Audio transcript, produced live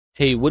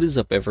Hey, what is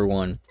up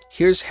everyone?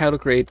 Here's how to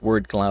create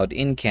word cloud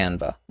in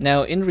Canva.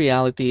 Now, in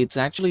reality, it's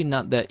actually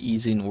not that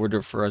easy in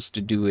order for us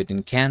to do it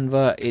in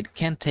Canva. It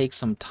can take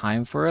some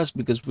time for us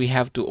because we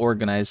have to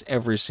organize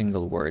every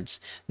single words.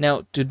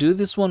 Now, to do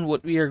this one,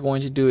 what we are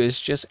going to do is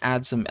just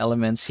add some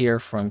elements here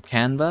from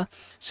Canva.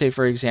 Say,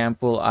 for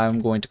example, I'm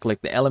going to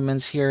click the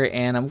elements here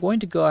and I'm going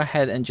to go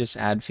ahead and just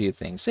add a few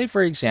things. Say,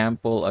 for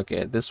example,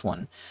 okay, this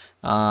one.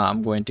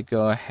 I'm going to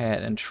go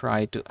ahead and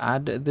try to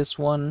add this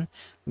one.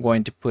 I'm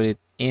going to put it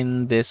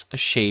in this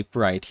shape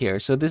right here.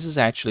 So this is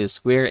actually a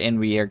square and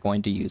we are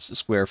going to use a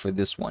square for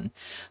this one.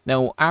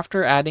 Now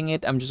after adding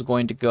it, I'm just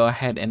going to go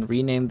ahead and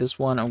rename this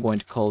one. I'm going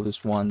to call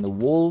this one the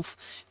wolf,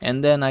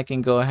 and then I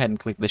can go ahead and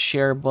click the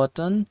share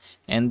button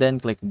and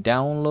then click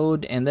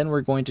download, and then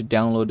we're going to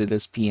download it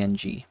as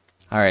PNG.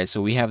 Alright,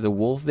 so we have the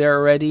wolf there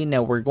already.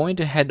 Now we're going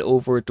to head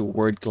over to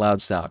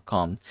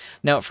wordclouds.com.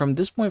 Now from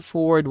this point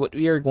forward, what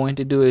we are going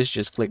to do is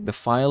just click the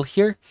file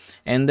here,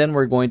 and then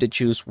we're going to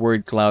choose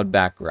word cloud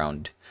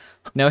background.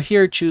 Now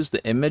here, choose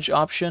the image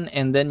option,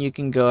 and then you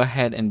can go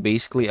ahead and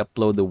basically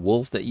upload the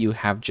wolf that you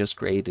have just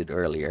created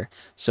earlier.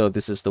 So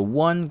this is the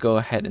one. Go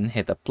ahead and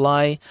hit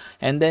apply,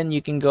 and then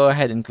you can go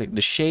ahead and click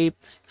the shape,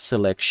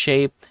 select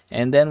shape,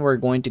 and then we're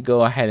going to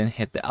go ahead and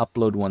hit the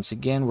upload once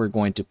again. We're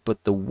going to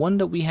put the one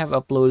that we have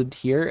uploaded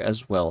here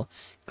as well.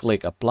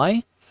 Click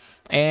apply.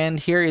 And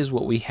here is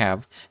what we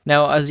have.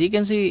 Now, as you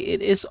can see,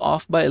 it is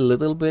off by a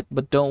little bit,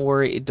 but don't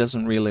worry, it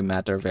doesn't really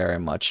matter very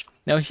much.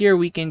 Now here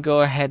we can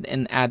go ahead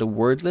and add a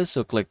word list.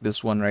 So click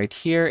this one right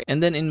here.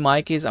 And then in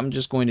my case, I'm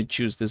just going to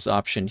choose this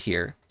option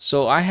here.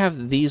 So I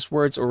have these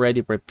words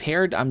already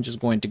prepared. I'm just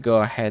going to go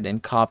ahead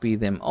and copy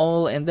them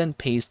all and then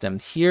paste them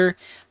here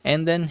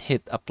and then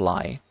hit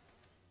apply.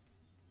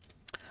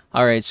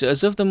 Alright, so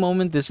as of the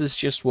moment, this is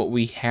just what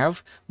we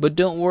have, but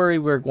don't worry,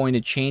 we're going to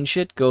change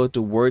it. Go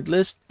to word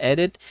list,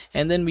 edit,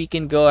 and then we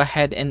can go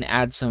ahead and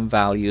add some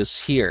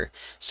values here.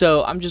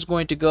 So I'm just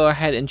going to go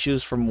ahead and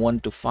choose from 1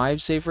 to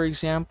 5, say for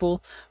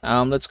example.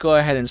 Let's go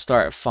ahead and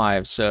start at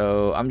 5.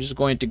 So I'm just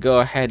going to go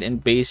ahead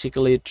and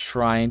basically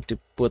trying to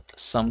put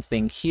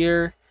something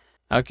here.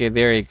 Okay,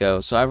 there you go.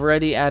 So I've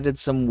already added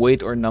some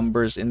weight or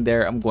numbers in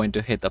there. I'm going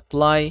to hit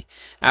apply.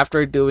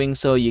 After doing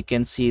so, you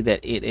can see that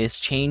it is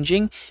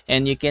changing,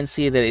 and you can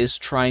see that it's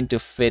trying to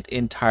fit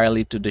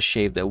entirely to the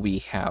shape that we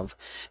have.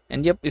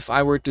 And yep, if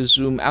I were to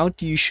zoom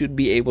out, you should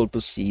be able to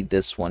see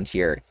this one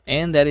here.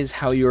 And that is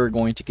how you're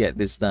going to get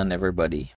this done, everybody.